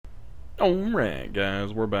Alright,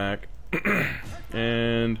 guys, we're back.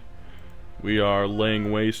 And we are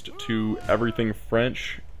laying waste to everything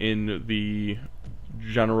French in the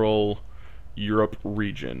general Europe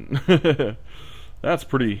region. That's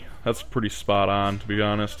pretty spot on, to be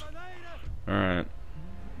honest. Alright.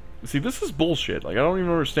 See, this is bullshit. Like, I don't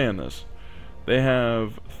even understand this. They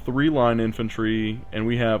have 3-line infantry, and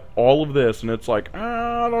we have all of this, and it's like,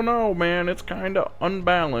 I don't know, man, it's kinda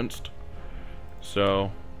unbalanced.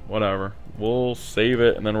 So, whatever. We'll save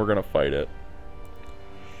it, and then we're gonna fight it.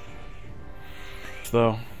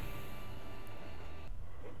 So...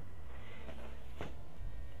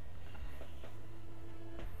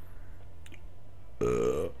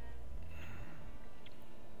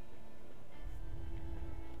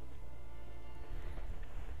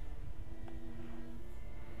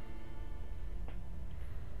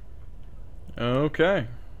 Okay.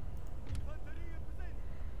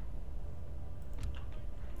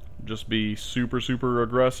 Just be super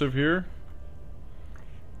aggressive here.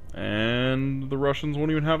 And the Russians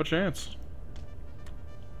won't even have a chance.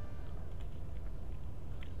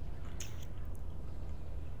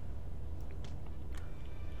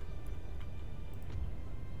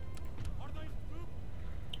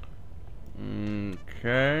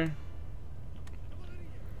 Okay.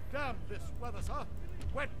 Damn this weather, sir.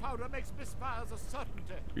 Wet powder makes misfires a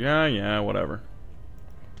certainty. Yeah, whatever.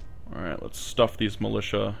 Alright, let's stuff these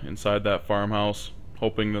militia inside that farmhouse,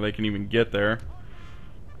 hoping that they can even get there.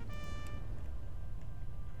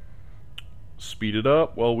 Speed it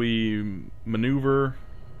up while we maneuver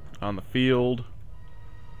on the field.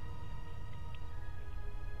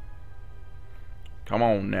 Come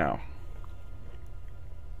on now.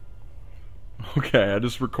 Okay, I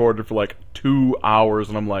just recorded for like 2 hours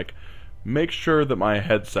and I'm like, make sure that my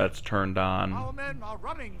headset's turned on. Our men are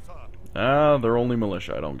running, sir. They're only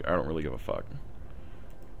militia. I don't really give a fuck.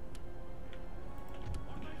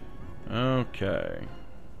 Okay.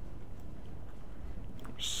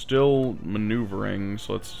 Still maneuvering,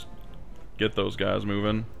 so let's get those guys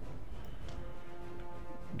moving.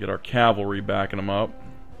 Get our cavalry backing them up.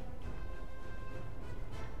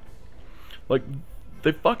 Like,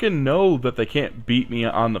 they fucking know that they can't beat me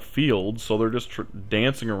on the field, so they're just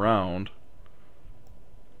dancing around.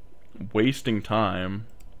 Wasting time.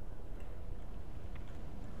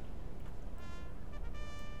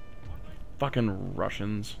 Fucking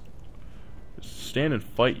Russians. Stand and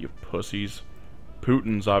fight, you pussies.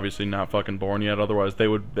 Putin's obviously not fucking born yet, otherwise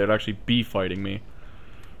they'd actually be fighting me.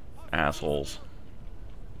 Assholes.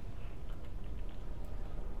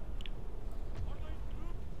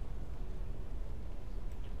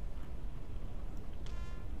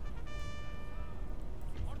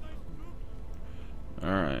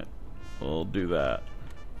 Alright, we'll do that.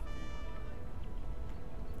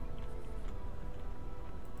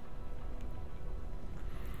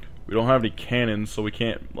 We don't have any cannons, so we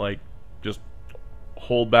can't, like, just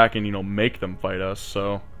hold back and, you know, make them fight us,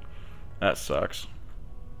 so that sucks.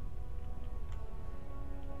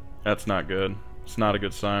 That's not good. It's not a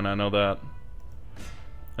good sign, I know that.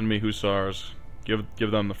 Enemy Hussars. Give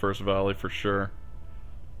them the first volley for sure.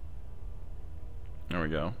 There we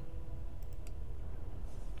go.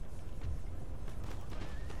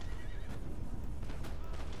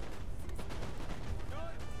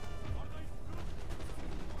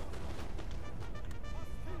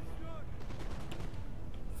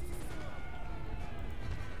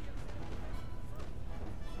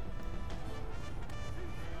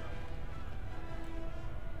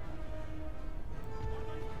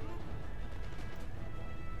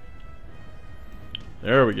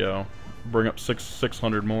 There we go. Bring up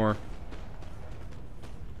 600 more.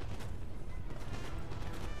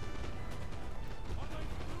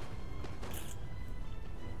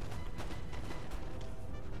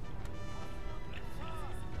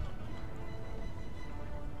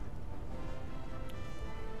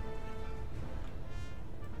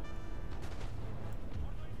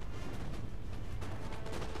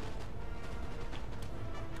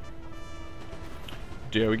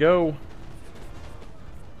 There we go.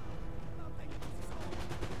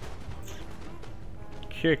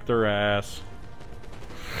 Kick their ass.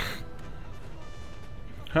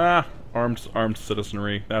 Ha! Armed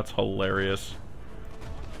citizenry. That's hilarious.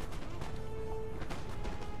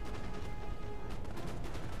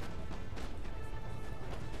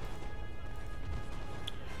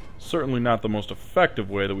 Certainly not the most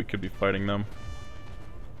effective way that we could be fighting them.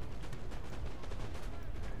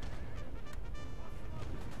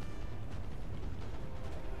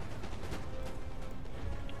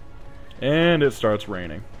 And it starts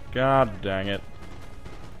raining. God dang it.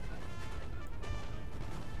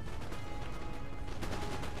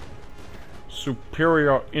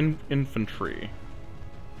 superior infantry.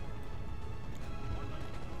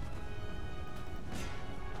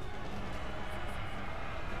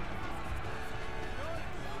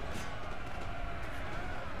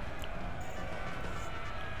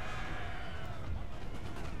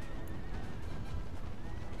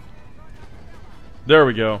 There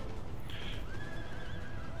we go.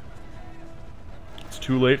 It's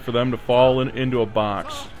too late for them to fall into a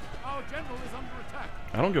box. Our general is under attack.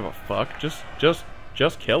 I don't give a fuck. Just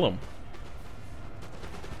kill him.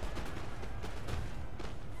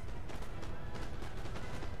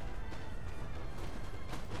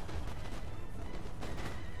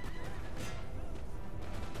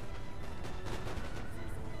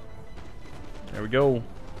 There we go.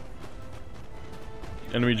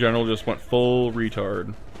 Enemy general just went full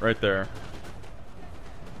retard. Right there.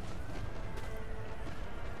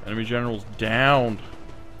 Enemy general's downed.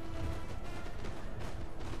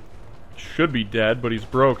 Should be dead, but he's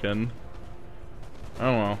broken. I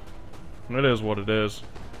don't know. It is what it is.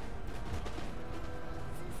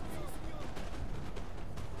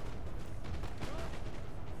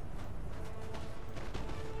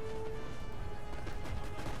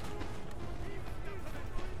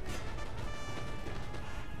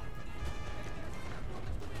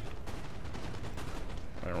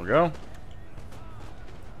 There we go.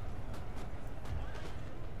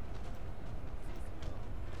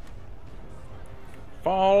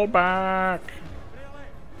 Fall back.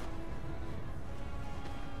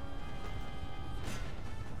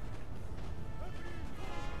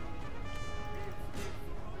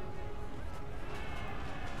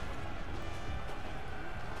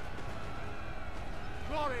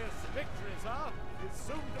 Glorious victory, sir, is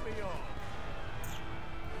soon to be yours.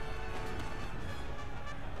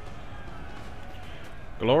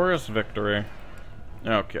 Glorious victory.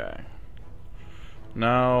 Okay.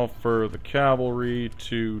 Now for the cavalry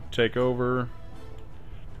to take over.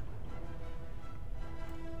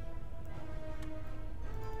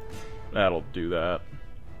 That'll do that.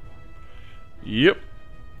 Yep.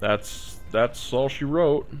 That's all she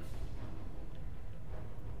wrote.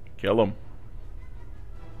 Kill him.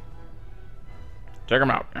 Take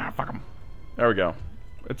him out. Ah, fuck him. There we go.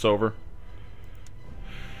 It's over.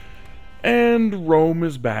 And Rome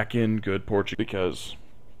is back in good Portugal because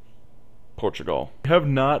Portugal. We have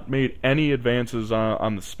not made any advances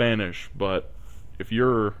on the Spanish, but if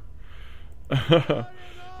you're...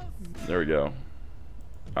 There we go.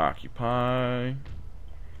 Occupy.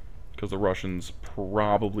 Because the Russians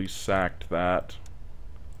probably sacked that.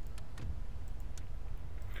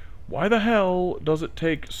 Why the hell does it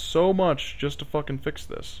take so much just to fucking fix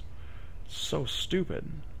this? So stupid.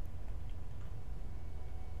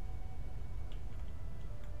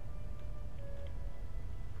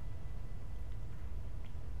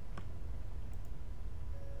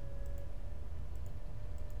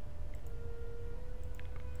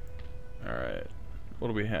 Alright, what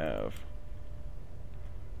do we have?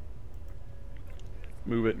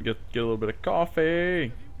 Move it and get a little bit of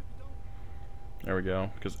coffee. There we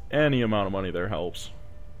go, because any amount of money there helps.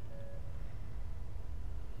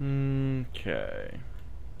 Okay.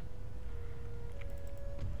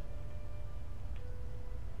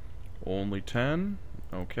 Only 10?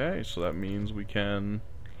 Okay, so that means we can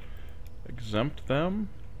exempt them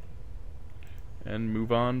and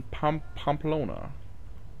move on Pamplona.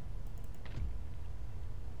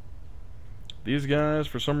 These guys,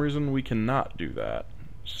 for some reason, we cannot do that.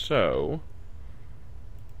 So,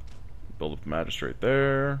 build up the magistrate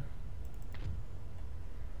there.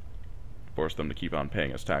 Force them to keep on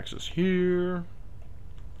paying us taxes here.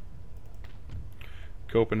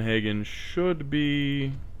 Copenhagen should be...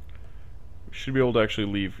 We should be able to actually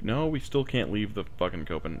leave... No, we still can't leave the fucking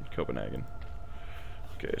Copenhagen.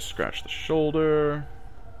 Okay, scratch the shoulder.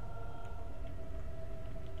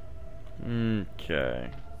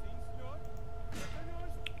 Okay.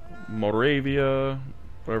 Moravia,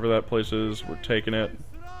 whatever that place is, we're taking it.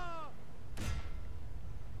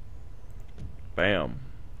 Bam.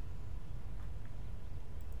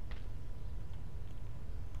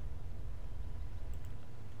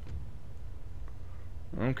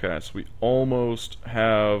 Okay, so we almost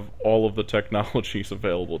have all of the technologies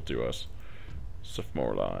available to us.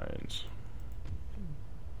 Sophomore lines.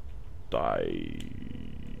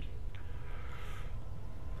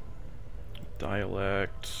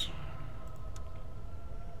 Dialects.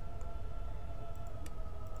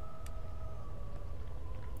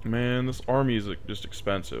 Man, this army is just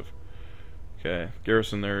expensive. Okay,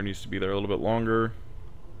 garrison there needs to be there a little bit longer.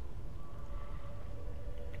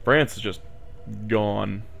 France is just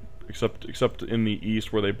gone, except in the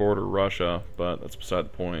east where they border Russia, but that's beside the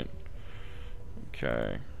point.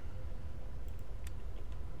 Okay.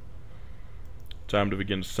 Time to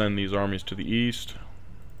begin to send these armies to the east.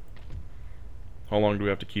 How long do we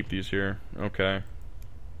have to keep these here? Okay.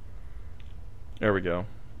 There we go.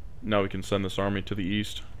 Now we can send this army to the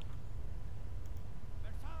east.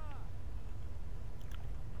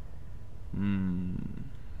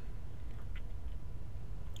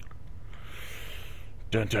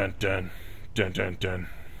 Dun dun dun. Dun dun dun.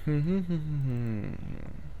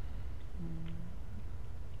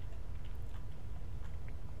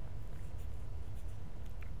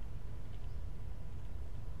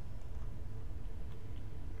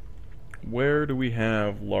 Where do we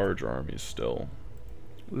have large armies still?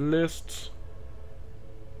 Lists.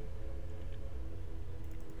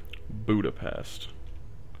 Budapest.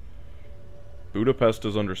 Budapest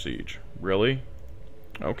is under siege. Really?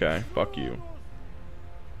 Okay, fuck you.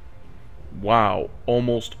 Wow,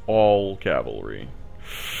 almost all cavalry.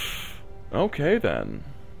 Okay then.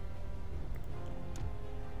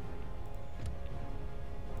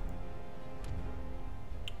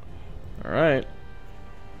 Alright.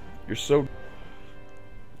 You're so...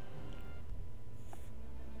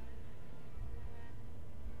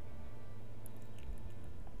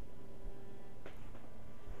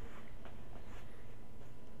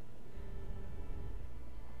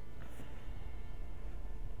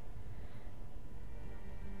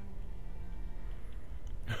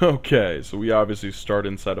 Okay, so we obviously start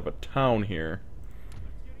inside of a town here.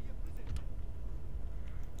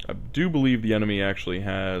 I do believe the enemy actually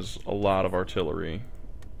has a lot of artillery.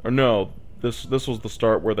 Or no, this was the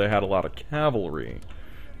start where they had a lot of cavalry.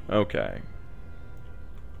 Okay.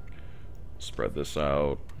 Spread this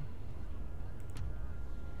out.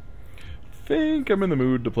 Think I'm in the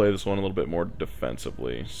mood to play this one a little bit more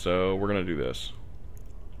defensively, so we're gonna do this.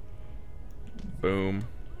 Boom.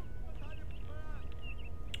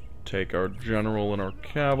 Take our general and our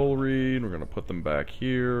cavalry, and we're gonna put them back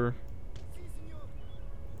here.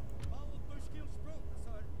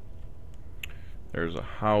 There's a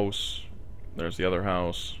house. There's the other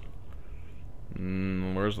house.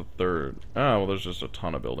 Where's the third? Oh, well, there's just a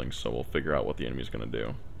ton of buildings, so we'll figure out what the enemy's gonna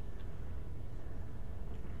do.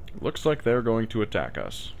 Looks like they're going to attack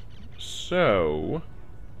us. So...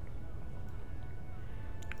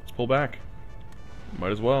 let's pull back.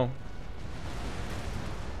 Might as well.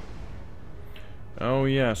 Oh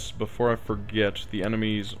yes, before I forget, the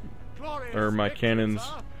enemies... or my cannons...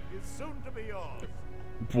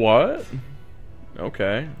 What?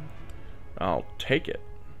 Okay. I'll take it.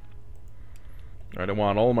 I don't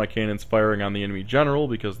want all my cannons firing on the enemy general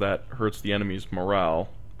because that hurts the enemy's morale.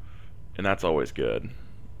 And that's always good.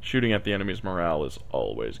 Shooting at the enemy's morale is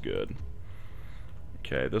always good.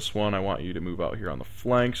 Okay, this one I want you to move out here on the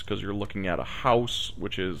flanks because you're looking at a house,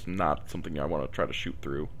 which is not something I want to try to shoot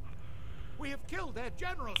through. We have killed their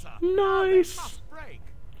general, sir. Nice. They must break.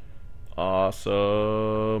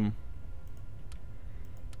 Awesome.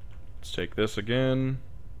 Let's take this again.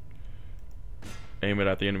 Aim it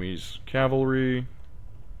at the enemy's cavalry.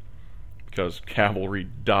 Because cavalry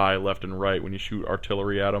die left and right when you shoot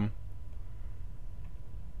artillery at them.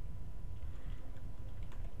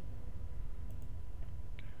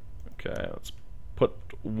 Okay, let's put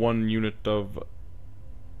one unit of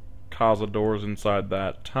cazadores inside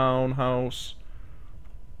that townhouse.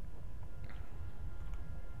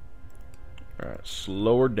 Alright,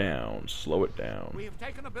 slow her down. Slow it down. We have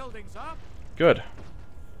taken a building, sir. Good.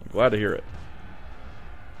 I'm glad to hear it.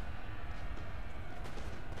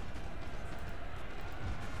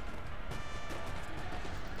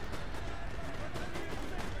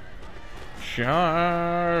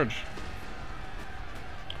 Charge!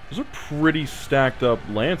 Those are pretty stacked up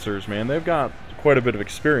Lancers, man. They've got quite a bit of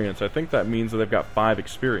experience. I think that means that they've got 5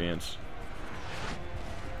 experience.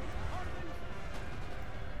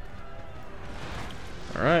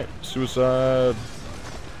 Alright, suicide.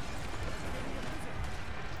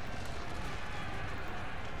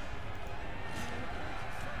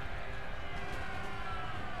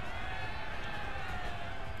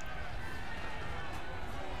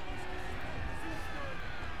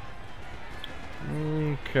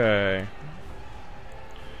 Okay.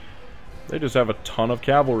 They just have a ton of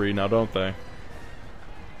cavalry now, don't they?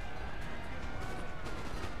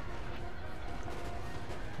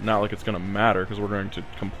 Not like it's gonna matter, because we're going to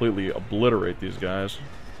completely obliterate these guys.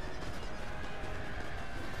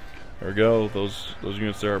 There we go. Those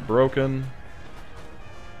units there are broken.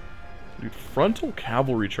 Dude, frontal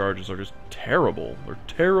cavalry charges are just terrible. They're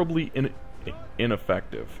terribly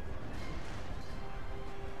ineffective.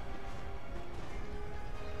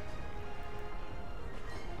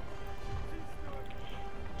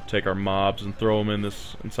 Take our mobs and throw them in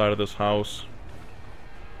inside of this house.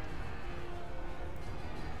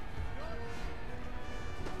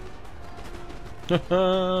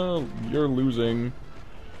 You're losing.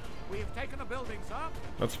 We have taken a building, sir.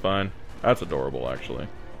 That's fine. That's adorable, actually.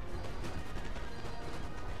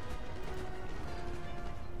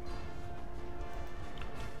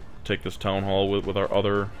 Take this town hall with our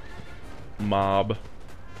other mob.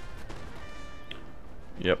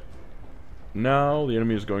 Yep. Now the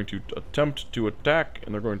enemy is going to attempt to attack,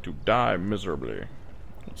 and they're going to die miserably.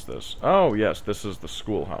 What's this? Oh, yes, this is the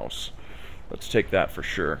schoolhouse. Let's take that for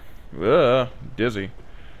sure. Ugh, dizzy.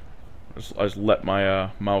 I just let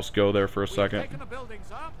my mouse go there for a second. Taken a building,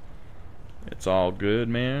 sir. It's all good,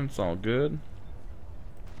 man. It's all good.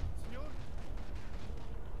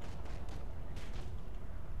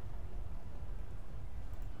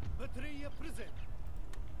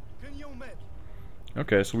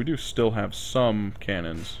 Okay, so we do still have some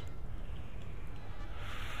cannons.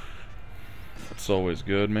 That's always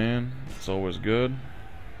good, man. It's always good.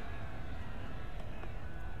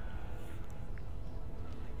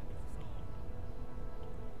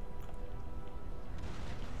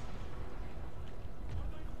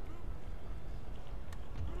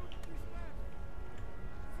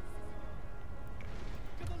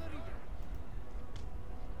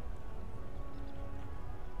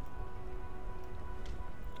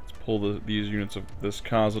 Pull these units of this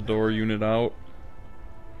Cazador unit out.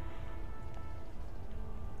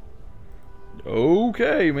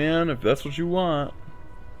 Okay, man, if that's what you want.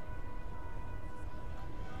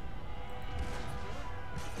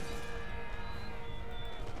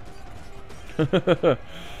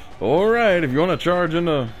 Alright, if you want to charge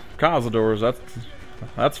into Cazadors,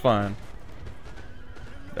 that's fine.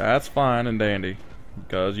 That's fine and dandy.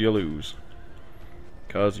 Because you lose.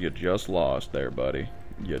 Because you just lost there, buddy.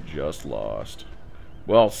 You just lost.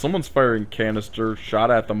 Well, someone's firing canister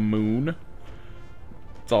shot at the moon.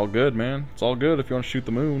 It's all good, man. It's all good if you want to shoot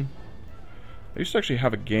the moon. I used to actually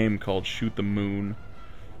have a game called Shoot the Moon.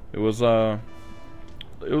 It was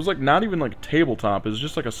like not even like tabletop. It was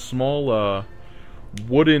just like a small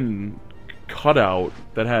wooden cutout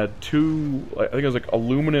that had two, I think it was like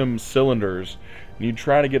aluminum cylinders, and you'd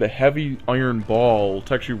try to get a heavy iron ball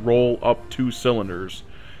to actually roll up 2 cylinders.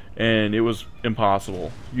 And it was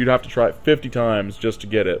impossible. You'd have to try it 50 times just to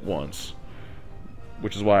get it once.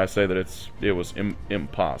 Which is why I say that it was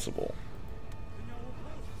impossible.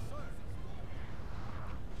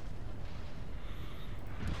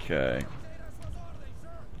 Okay.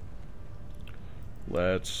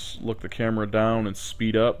 Let's look the camera down and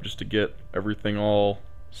speed up just to get everything all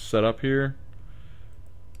set up here.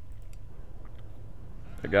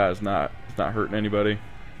 The guy's not hurting anybody.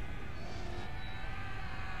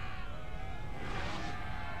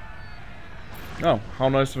 Oh, how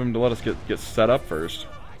nice of him to let us get set up first.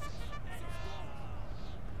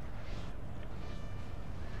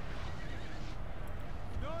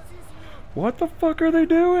 What the fuck are they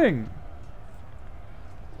doing?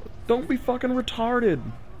 Don't be fucking retarded,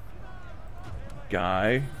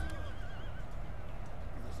 guy.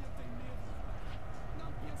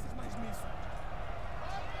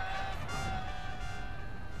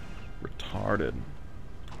 Retarded.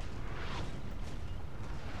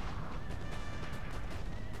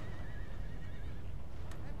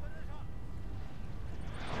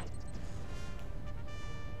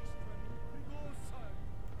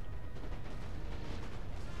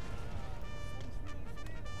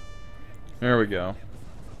 There we go.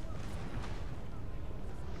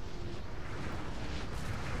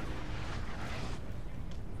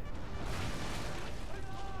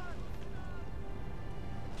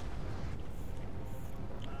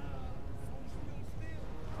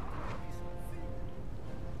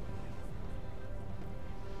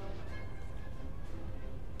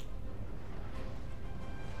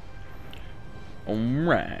 All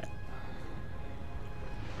right.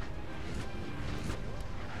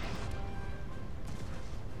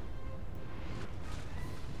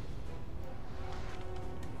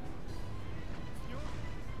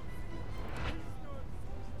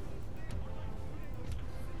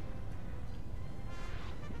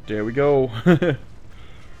 There we go.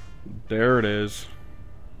 There it is.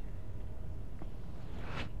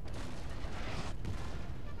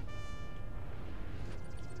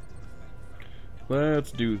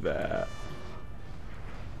 Let's do that.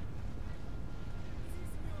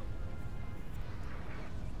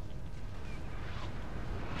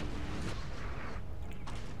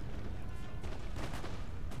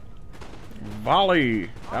 Volley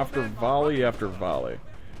after volley after volley.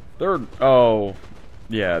 Oh,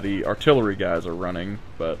 yeah, the artillery guys are running,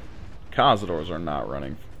 but Cazadors are not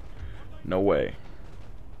running. No way.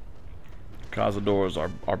 Cazadors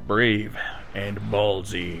are brave and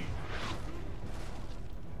ballsy.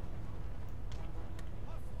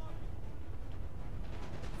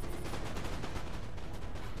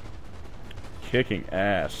 kicking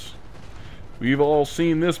ass. We've all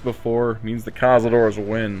seen this before. Means the Cazadors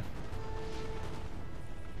win.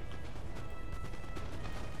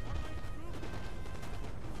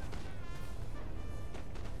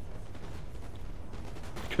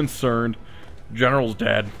 Concerned. General's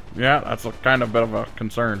dead. Yeah, that's a kind of bit of a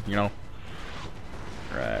concern, you know.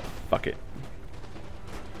 Right, fuck it.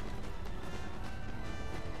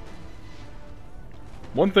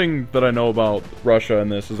 One thing that I know about Russia in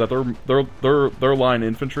this is that their line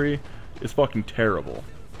infantry is fucking terrible.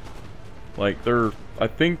 Like I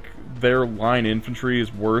think their line infantry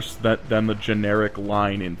is worse than the generic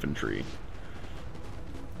line infantry.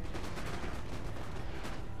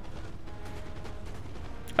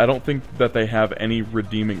 I don't think that they have any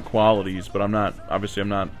redeeming qualities, but I'm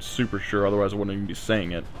not super sure, otherwise I wouldn't even be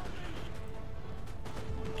saying it.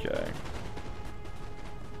 Okay.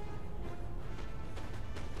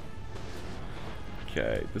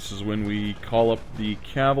 Okay, this is when we call up the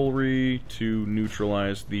cavalry to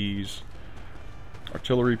neutralize these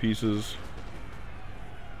artillery pieces.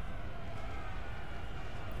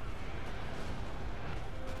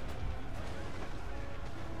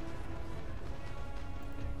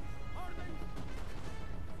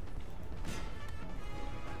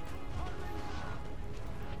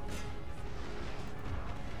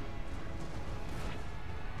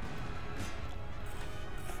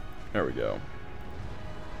 There we go.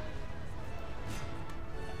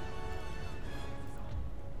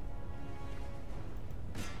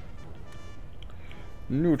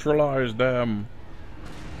 Neutralize them.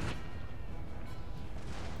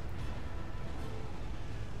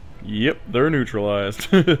 Yep, they're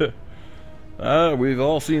neutralized. We've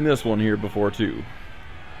all seen this one here before too.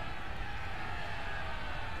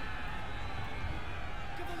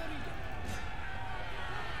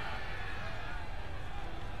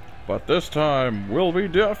 But this time will be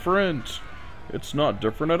different. It's not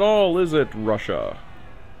different at all, is it, Russia?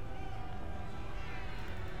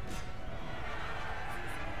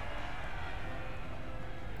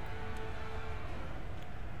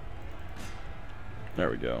 There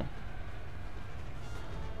we go.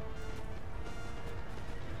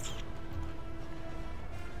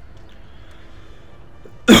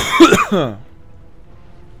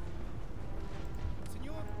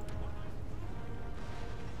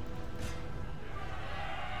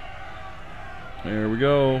 There we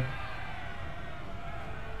go.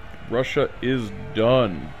 Russia is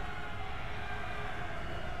done.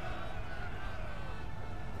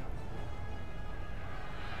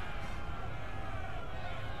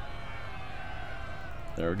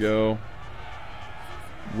 There we go.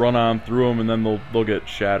 Run on through them, and then they'll get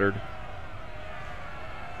shattered.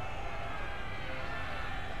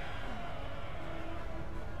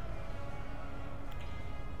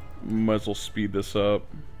 Might as well speed this up.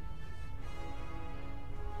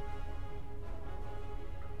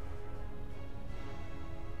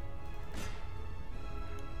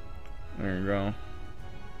 There you go.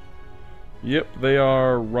 Yep, they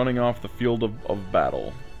are running off the field of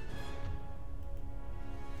battle.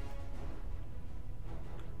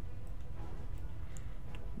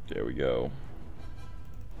 There we go.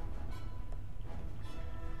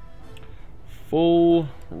 Full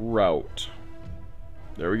rout.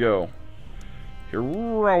 There we go.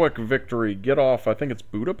 Heroic victory. Get off. I think it's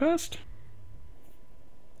Budapest?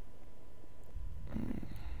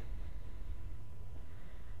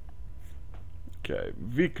 Okay.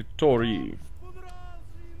 Victory.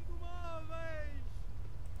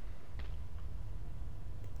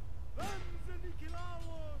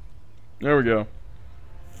 There we go.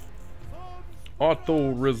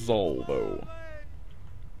 Auto Resolvo.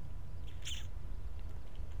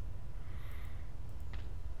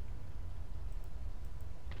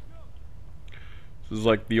 This is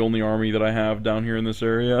like the only army that I have down here in this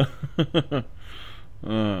area.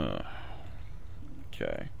 Okay.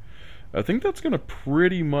 I think that's going to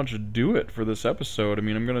pretty much do it for this episode. I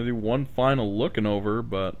mean, I'm going to do one final looking over,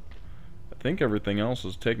 but I think everything else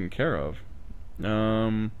is taken care of.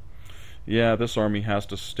 Yeah, this army has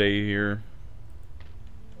to stay here.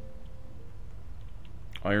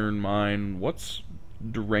 Iron mine. What's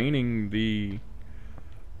draining the...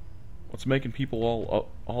 What's making people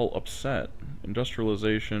all upset?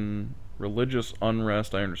 Industrialization, religious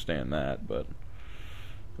unrest, I understand that, but...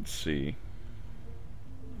 Let's see.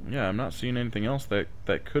 Yeah, I'm not seeing anything else that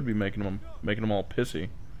could be making them all pissy.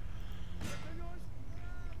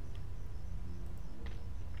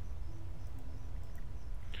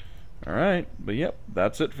 Alright, but yep,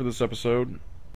 that's it for this episode.